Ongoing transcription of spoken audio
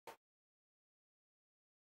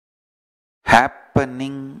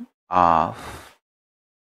happening of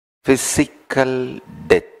physical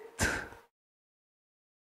death,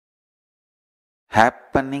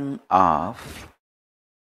 happening of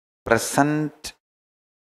present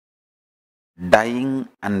dying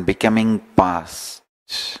and becoming past,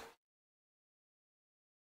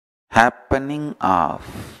 happening of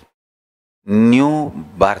new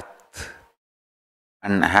birth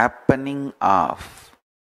and happening of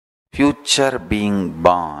future being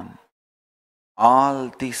born.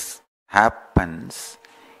 All this happens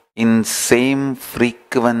in same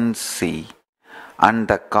frequency and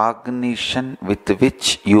the cognition with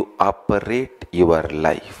which you operate your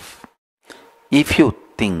life. If you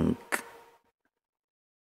think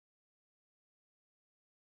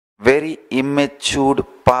very immature,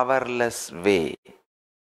 powerless way,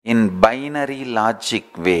 in binary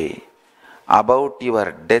logic way, about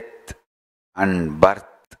your death and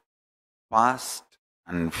birth, past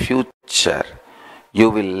and future, you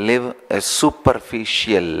will live a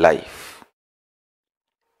superficial life.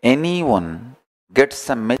 Anyone gets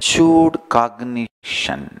a matured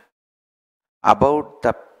cognition about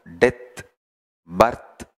the death,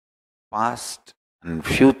 birth, past and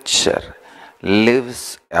future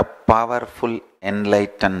lives a powerful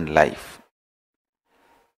enlightened life.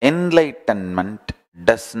 Enlightenment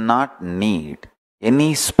does not need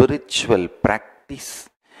any spiritual practice.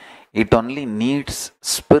 It only needs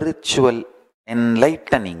spiritual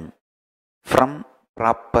enlightening from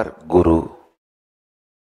proper Guru.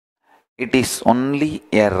 It is only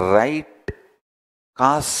a right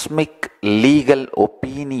cosmic legal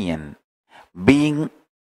opinion being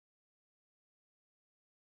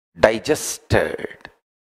digested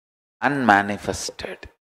and manifested.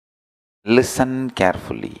 Listen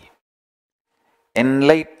carefully.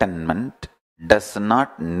 Enlightenment does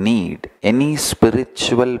not need any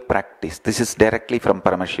spiritual practice. This is directly from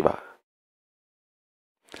Paramashiva.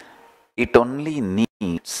 It only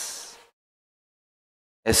needs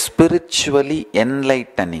a spiritually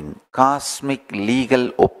enlightening cosmic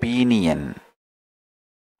legal opinion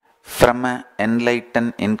from an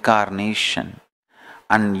enlightened incarnation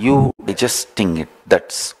and you digesting it.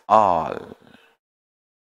 That's all.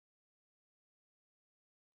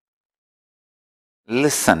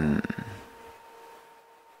 Listen.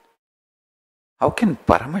 How can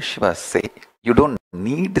Paramashiva say you don't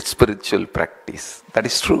need spiritual practice? That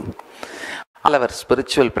is true. All our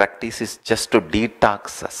spiritual practice is just to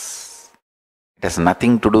detox us. It has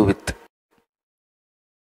nothing to do with...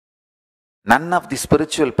 None of the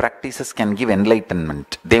spiritual practices can give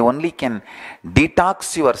enlightenment. They only can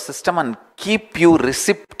detox your system and keep you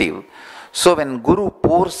receptive. So when Guru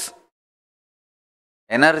pours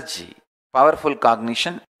energy, powerful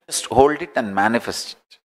cognition, just hold it and manifest it.